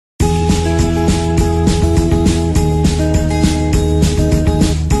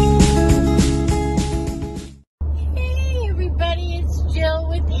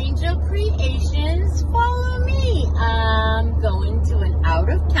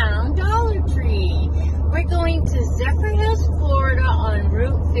Zephyrhills, Florida on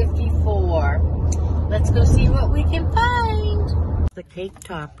Route 54. Let's go see what we can find. The cake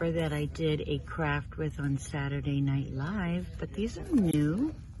topper that I did a craft with on Saturday Night Live, but these are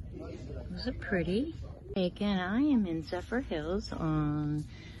new. Those are pretty. Again, I am in Zephyrhills on,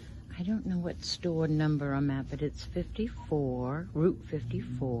 I don't know what store number I'm at, but it's 54, Route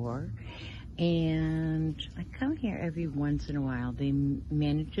 54. And I come here every once in a while. The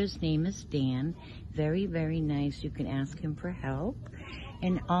manager's name is Dan. Very, very nice. You can ask him for help.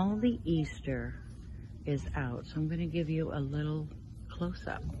 And all the Easter is out. So I'm going to give you a little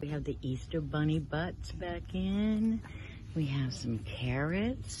close-up. We have the Easter bunny butts back in. We have some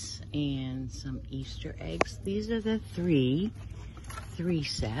carrots and some Easter eggs. These are the three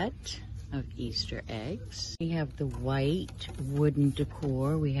set of Easter eggs. We have the white wooden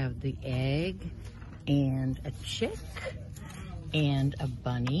decor. We have the egg and a chick and a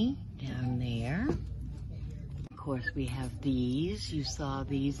bunny down there. Of course, we have these. You saw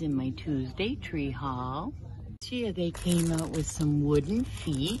these in my Tuesday tree haul. This year they came out with some wooden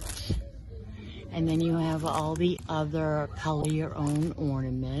feet. And then you have all the other color your own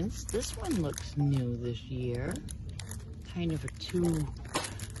ornaments. This one looks new this year. Kind of a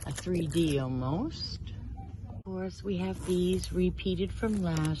 3D almost. Of course, we have these repeated from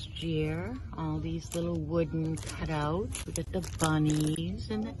last year. All these little wooden cutouts. We got the bunnies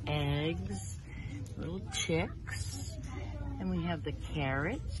and the eggs, little chicks. And we have the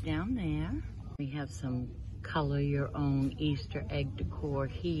carrots down there. We have some color your own Easter egg decor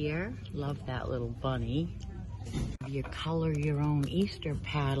here. Love that little bunny. Your color your own Easter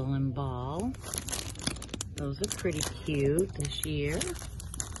paddle and ball. Those are pretty cute this year.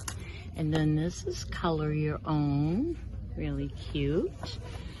 And then this is color your own, really cute.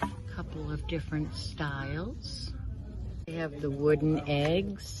 A couple of different styles. They have the wooden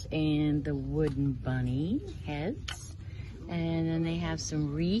eggs and the wooden bunny heads. And then they have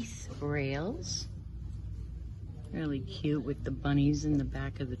some wreath rails. Really cute with the bunnies in the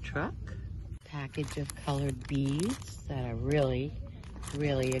back of the truck. Package of colored beads that are really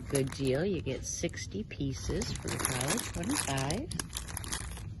a good deal. You get 60 pieces for $1.25.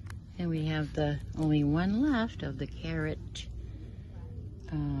 And we have the only one left of the carrot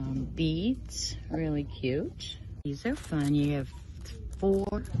beads. Really cute. These are fun. You have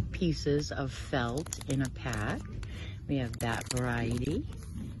 4 pieces of felt in a pack. We have that variety.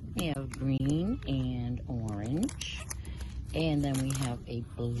 We have green and orange. And then we have a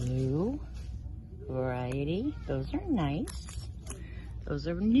blue variety. Those are nice. Those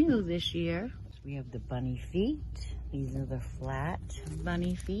are new this year. We have the bunny feet. These are the flat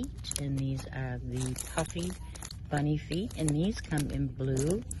bunny feet. And these are the puffy bunny feet. And these come in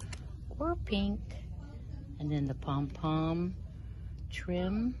blue or pink. And then the pom-pom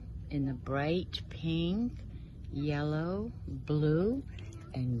trim in the bright pink, yellow, blue,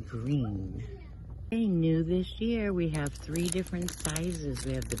 and green. Okay, new this year, we have 3 different sizes.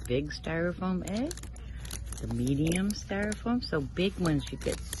 We have the big styrofoam egg, the medium styrofoam, so big ones you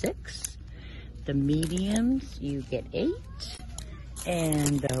get 6, the mediums you get 8,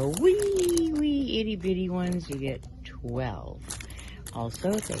 and the wee itty bitty ones you get 12.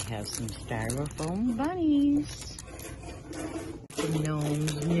 Also, they have some styrofoam bunnies. The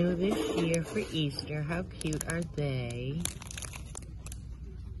gnomes new this year for Easter. How cute are they?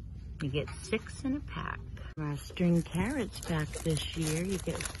 You get 6 in a pack. Our string carrots back this year. You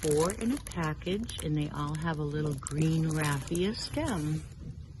get 4 in a package, and they all have a little green raffia stem.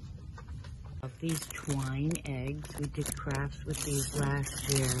 Of these twine eggs, we did crafts with these last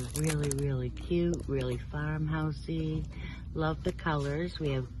year. Really cute, really farmhousey. Love the colors. We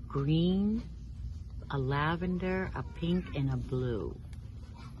have green, a lavender, a pink, and a blue.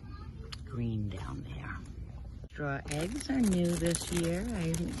 Green down there. Straw eggs are new this year. I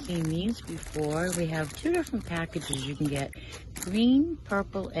haven't seen these before. We have 2 different packages you can get. Green,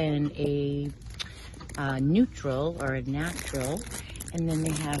 purple, and a neutral or a natural. And then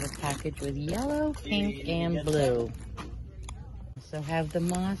they have a package with yellow, pink, and blue. Also have the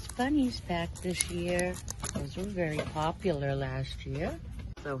moss bunnies back this year. Those were very popular last year.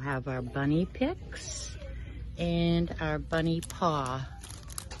 So have our bunny picks and our bunny paw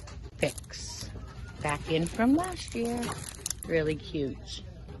picks. Back in from last year. Really cute.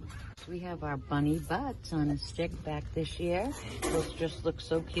 We have our bunny butts on a stick back this year. Those just look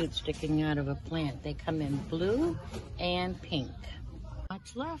so cute sticking out of a plant. They come in blue and pink.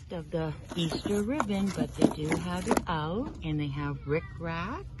 Much left of the Easter ribbon, but they do have it out, and they have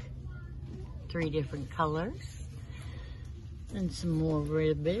rick-rack, 3 different colors, and some more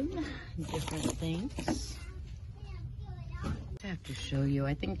ribbon, different things. Have have to show you.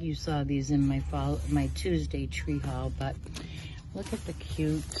 I think you saw these in my Tuesday tree haul, but look at the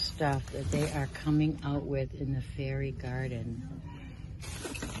cute stuff that they are coming out with in the fairy garden.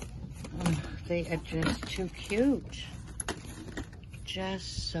 Oh, they are just too cute.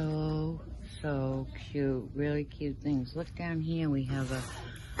 Just so cute. Really cute things. Look down here. We have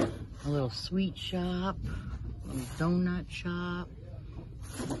a little sweet shop, a little donut shop.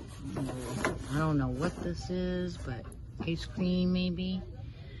 I don't know what this is, but ice cream maybe.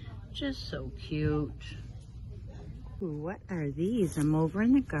 Just so cute. Ooh, what are these? I'm over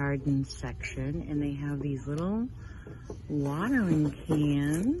in the garden section, and they have these little watering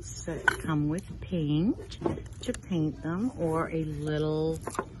cans that come with paint to paint them, or a little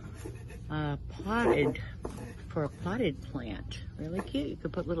potted plant. Really cute. You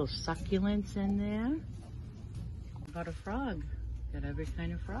could put little succulents in there. How about a frog? Got every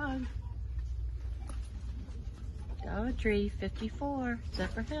kind of frog. Dollar Tree, 54,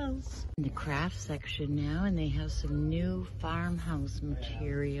 Zephyrhills. In the craft section now, and they have some new farmhouse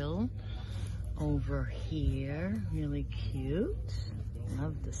material over here. Really cute.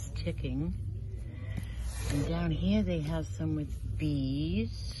 Love the sticking. And down here they have some with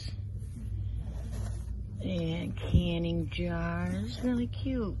bees and canning jars. Really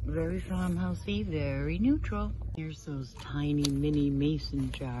cute. Very farmhousey, very neutral. Here's those tiny mini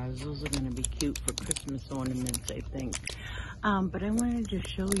mason jars. Those are going to be cute for Christmas ornaments, I think. But I wanted to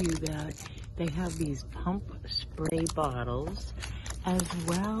show you that they have these pump spray bottles as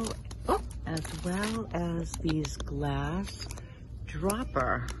well as these glass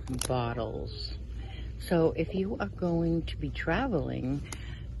dropper bottles. So if you are going to be traveling,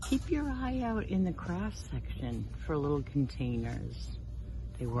 keep your eye out in the craft section for little containers.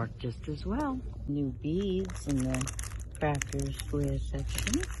 They work just as well. New beads in the crafters square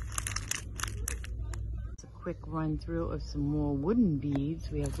section. It's a quick run through of some more wooden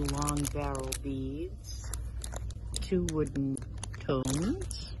beads. We have the long barrel beads, 2 wooden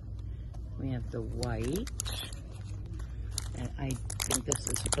tones. We have the white, and I think this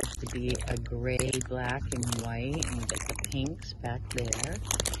is supposed to be a gray, black, and white, and we got the pinks back there.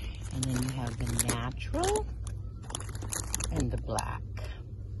 And then you have the natural and the black.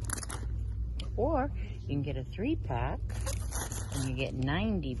 Or you can get a 3-pack and you get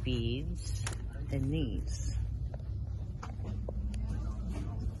 90 beads in these.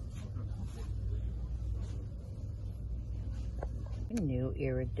 New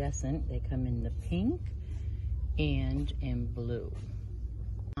iridescent. They come in the pink and in blue.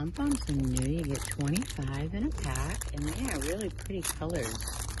 Pom-poms are new. You get 25 in a pack, and they are really pretty colors.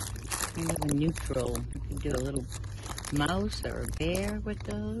 Kind of a neutral. You can do a little mouse or a bear with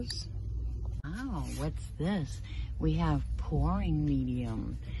those. Oh, what's this? We have pouring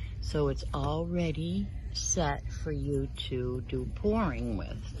medium. So it's already set for you to do pouring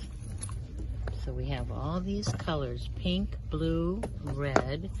with. So we have all these colors, pink, blue,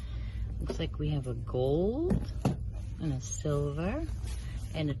 red. Looks like we have a gold and a silver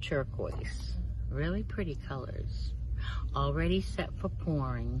and a turquoise. Really pretty colors. Already set for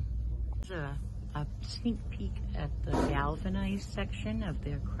pouring. Here's a sneak peek at the galvanized section of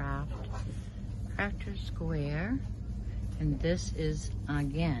their crafter square. And this is,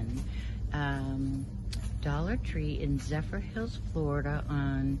 again, Dollar Tree in Zephyrhills, Florida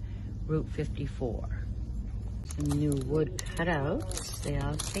on Route 54. Some new wood cutouts. They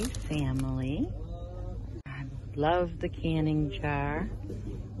all say family. I love the canning jar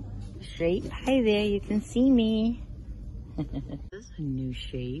shape. Hi there, you can see me. This is a new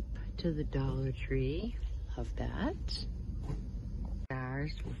shape to the Dollar Tree. Love that.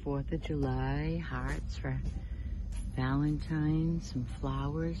 Stars for 4th of July, hearts for Valentine's, some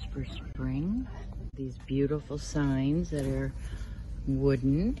flowers for spring. These beautiful signs that are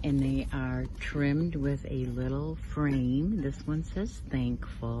wooden, and they are trimmed with a little frame. This one says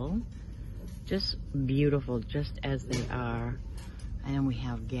thankful. Just beautiful, just as they are. And we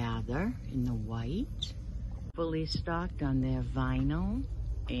have Gather in the white. Fully stocked on their vinyl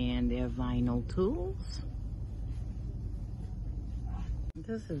and their vinyl tools.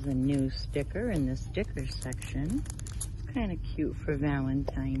 This is a new sticker in the sticker section. It's kind of cute for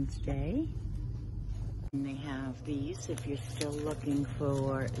Valentine's Day. And they have these if you're still looking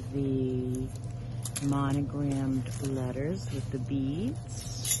for the monogrammed letters with the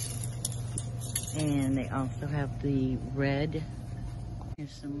beads. And they also have the red.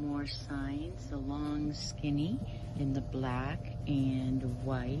 Here's some more signs, the long skinny in the black and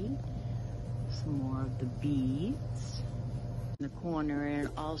white. Some more of the beads. In the corner, it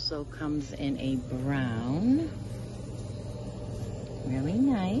also comes in a brown. Really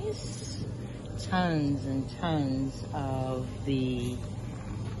nice. tons and tons of the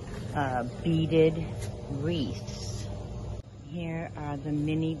beaded wreaths. Here are the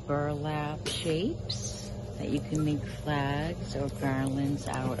mini burlap shapes that you can make flags or garlands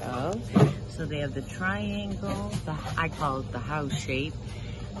out of. So they have the triangle, I call it the house shape,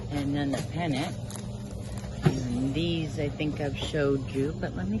 and then the pennant. And these I think I've showed you,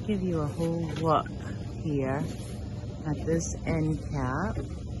 but let me give you a whole look here at this end cap.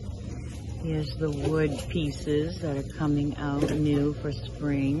 Here's the wood pieces that are coming out new for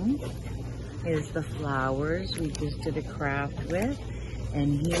spring. Here's the flowers we just did a craft with.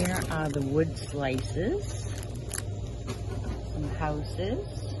 And here are the wood slices. Some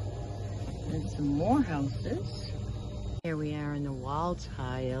houses. And some more houses. Here we are in the wall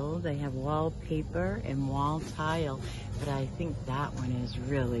tile. They have wallpaper and wall tile, but I think that one is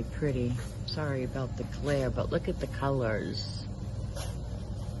really pretty. Sorry about the glare, but look at the colors.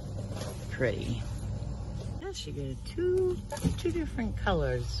 Pretty. Yes, you get two different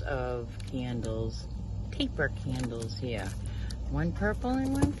colors of candles, taper candles here. One purple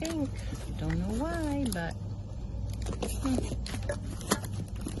and one pink. Don't know why, but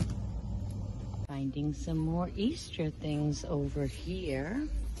finding some more Easter things over here.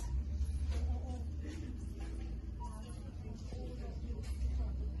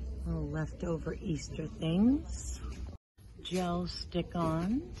 Little leftover Easter things. Gel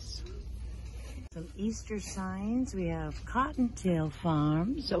stick-ons. Some Easter signs. We have Cottontail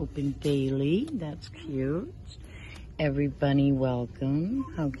Farms open daily. That's cute. Every bunny welcome.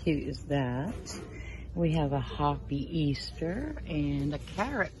 How cute is that? We have a Hoppy Easter and a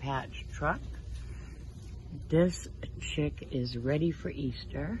Carrot Patch truck. This chick is ready for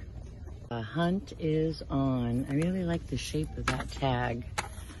Easter. The hunt is on. I really like the shape of that tag.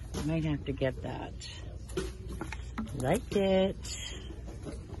 I might have to get that. Like it.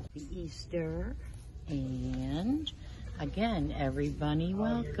 The Easter. And again, every bunny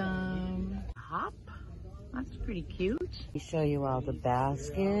welcome. Hop. That's pretty cute. Let me show you all the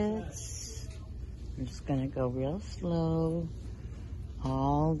baskets. I'm just gonna go real slow.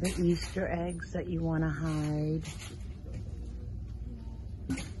 All the Easter eggs that you want to hide.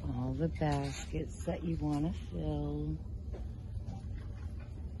 All the baskets that you want to fill.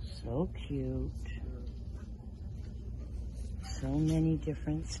 So cute. So many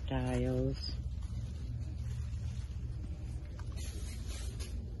different styles.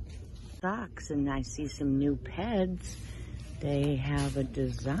 Socks, and I see some new Peds. They have a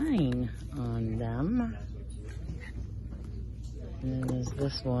design on them. And there's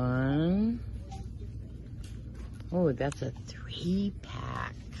this one. Oh, that's a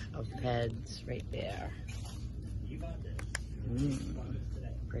 3-pack of Peds right there.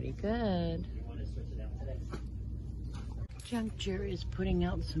 Pretty good. Juncture is putting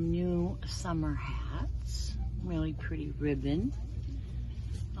out some new summer hats. Really pretty ribbon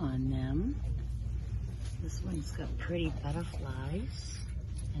on them. This one's got pretty butterflies,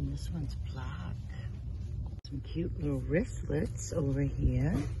 and this one's black. Some cute little wristlets over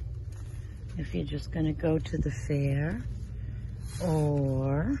here. If you're just gonna go to the fair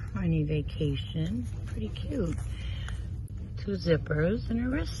or any vacation, pretty cute. 2 zippers and a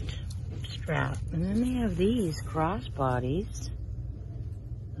wrist strap. And then they have these crossbodies.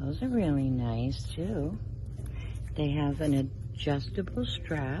 Those are really nice too. They have an adjustable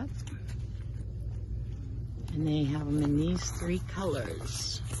strap. And they have them in these 3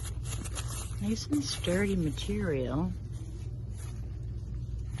 colors. Nice and sturdy material.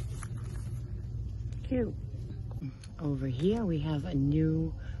 Cute. Over here we have a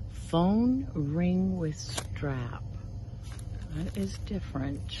new phone ring with strap. That is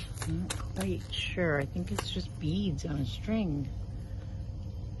different. I'm not quite sure. I think it's just beads on a string.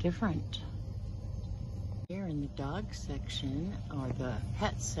 Different. Here in the dog section, or the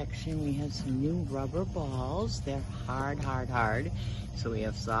pet section, we have some new rubber balls. They're hard, hard, hard. So we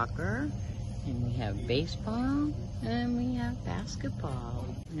have soccer, and we have baseball, and we have basketball.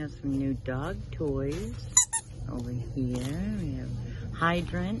 We have some new dog toys over here. We have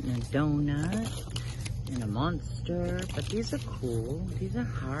hydrant and a donut and a monster, but these are cool. These are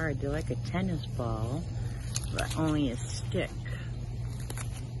hard. They're like a tennis ball, but only a stick.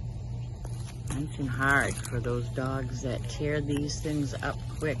 Nice and hard for those dogs that tear these things up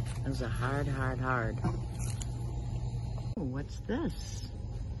quick. Those are hard, hard, hard. Oh, what's this?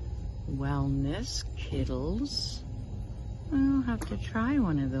 Wellness Kittles. I'll have to try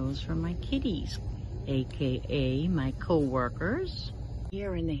one of those for my kitties, aka my co-workers.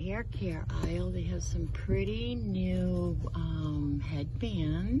 Here in the hair care aisle, they have some pretty new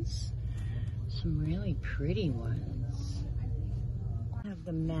headbands. Some really pretty ones. I have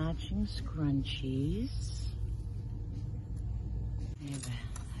The matching scrunchies. We have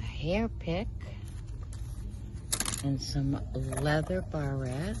a hair pick and some leather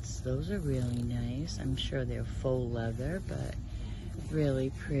barrettes. Those are really nice. I'm sure they're faux leather, but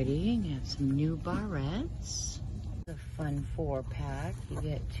really pretty. You have some new barrettes. A fun 4-pack. You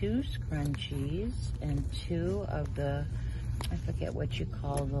get 2 scrunchies and 2 of the, I forget what you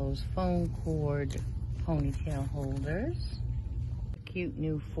call those, phone cord ponytail holders. A cute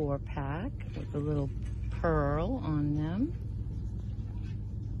new 4-pack with a little pearl on them.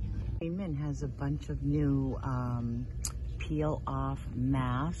 Raymond has a bunch of new peel-off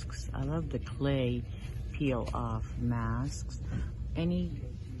masks. I love the clay peel-off masks. Any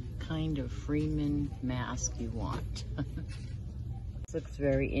kind of Freeman mask you want. This looks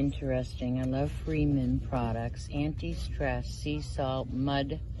very interesting. I love Freeman products. Anti-stress sea salt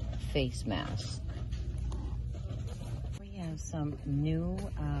mud face mask. We have some new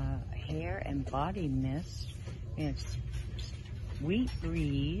hair and body mist. We have Sweet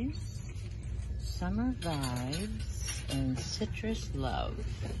Breeze, Summer Vibes, and Citrus Love.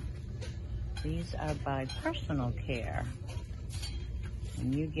 These are by Personal Care.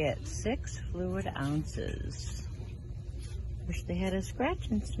 And you get 6 fluid ounces. Wish they had a scratch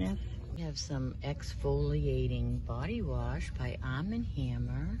and sniff. We have some exfoliating body wash by Arm &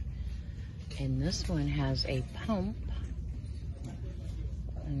 Hammer. And this one has a pump.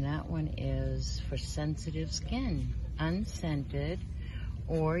 And that one is for sensitive skin, unscented.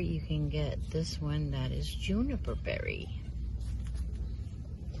 Or you can get this one that is juniper berry.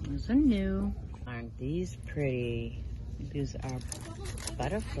 Those are new. Aren't these pretty? These are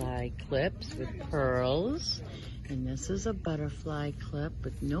butterfly clips with pearls. And this is a butterfly clip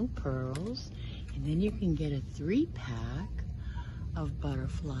with no pearls. And then you can get a 3-pack of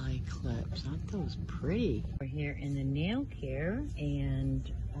butterfly clips. Aren't those pretty? We're here in the nail care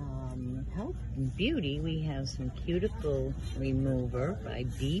and health and beauty. We have some cuticle remover by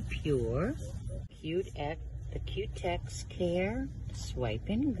Be Pure. The Cutex Care Swipe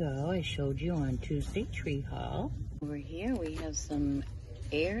and Go. I showed you on Tuesday Tree Haul. Over here we have some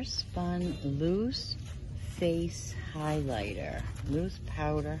air spun loose face highlighter, loose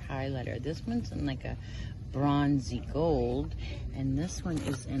powder highlighter. This one's in like a bronzy gold, and this one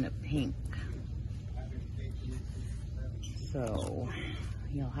is in a pink. So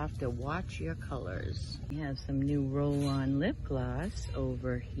you'll have to watch your colors. We have some new roll-on lip gloss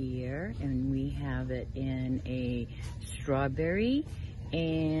over here, and we have it in a strawberry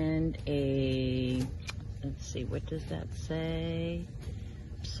and a, let's see, what does that say?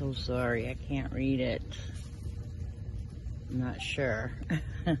 I'm so sorry, I can't read it. I'm not sure.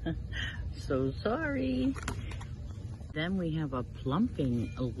 So sorry. Then we have a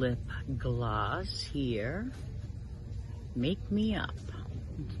plumping lip gloss here. Make Me Up.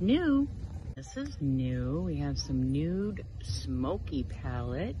 It's new. This is new. We have some nude smoky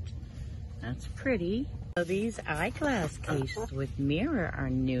palette. That's pretty. So these eyeglass cases with mirror are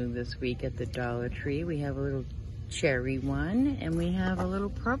new this week at the Dollar Tree. We have a little cherry one, and we have a little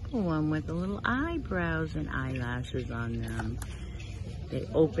purple one with the little eyebrows and eyelashes on them. They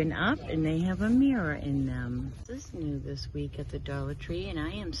open up and they have a mirror in them. This is new this week at the Dollar Tree, and I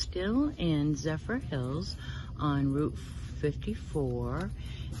am still in Zephyr Hills on Route 54,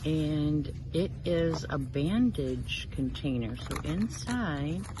 and it is a bandage container. So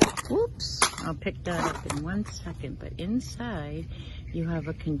inside, whoops, I'll pick that up in 1 second, but inside you have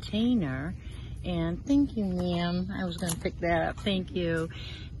a container, and thank you, ma'am. I was gonna pick that up, thank you.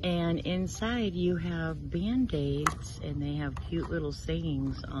 And inside you have Band-Aids, and they have cute little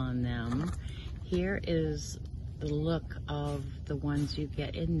sayings on them. Here is the look of the ones you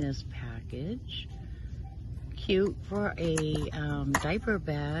get in this package. Cute for a diaper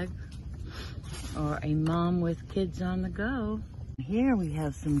bag or a mom with kids on the go. Here we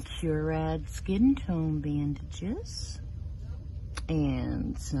have some Curad skin tone bandages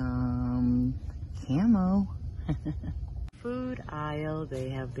and some camo. Food aisle, they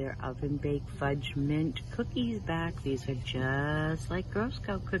have their oven baked fudge mint cookies back. These are just like Girl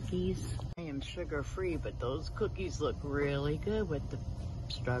Scout cookies. I am sugar free, but those cookies look really good with the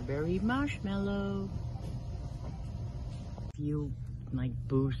strawberry marshmallow. If you like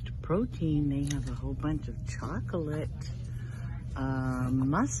Boost protein, they have a whole bunch of chocolate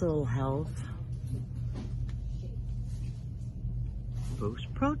muscle health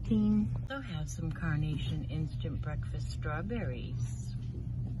Boost protein. Also have some Carnation instant breakfast strawberries,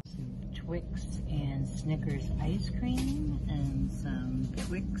 some Twix and Snickers ice cream, and some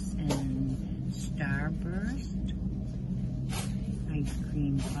Twix and Starburst ice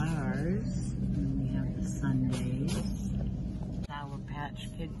cream bars. And we have the sundaes, Sour Patch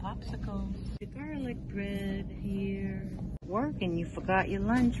Kid popsicles. The garlic bread here. Work and you forgot your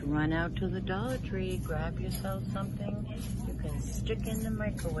lunch, run out to the Dollar Tree, grab yourself something you can stick in the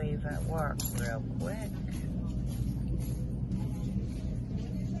microwave at work real quick.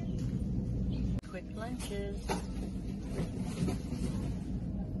 Quick lunches.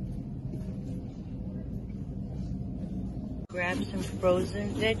 Grab some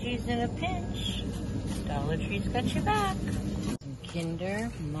frozen veggies in a pinch. Dollar Tree's got your back. Some Kinder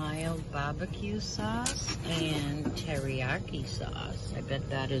mild barbecue sauce and teriyaki sauce. I bet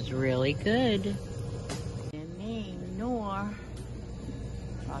that is really good. And name Nor.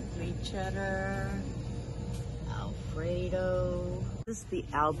 Broccoli cheddar. Alfredo. This is the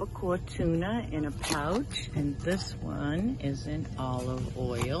albacore tuna in a pouch. And this one is in olive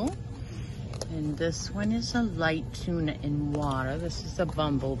oil. And this one is a light tuna in water. This is a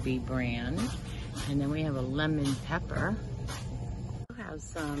Bumblebee brand. And then we have a lemon pepper. We have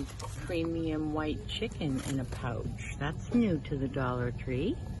some premium white chicken in a pouch. That's new to the Dollar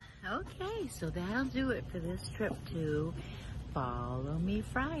Tree. Okay, so that'll do it for this trip to Follow Me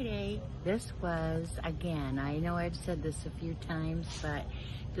Friday. This was, again, I know I've said this a few times, but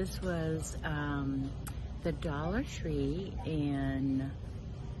this was the Dollar Tree in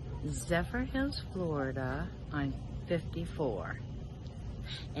Zephyr Hills, Florida on 54.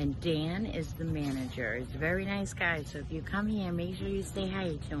 And Dan is the manager. He's a very nice guy, so if you come here, make sure you say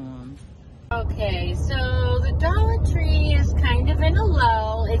hi to him. Okay, so the Dollar Tree is kind of in a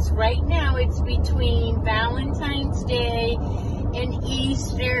lull. It's right now, it's between Valentine's Day and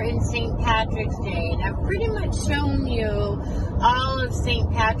Easter and St. Patrick's Day. And I've pretty much shown you all of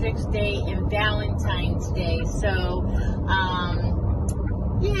St. Patrick's Day and Valentine's Day. So,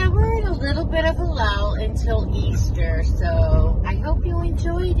 yeah, we're in a little bit of a lull until Easter, so I hope you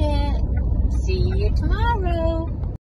enjoyed it. See you tomorrow.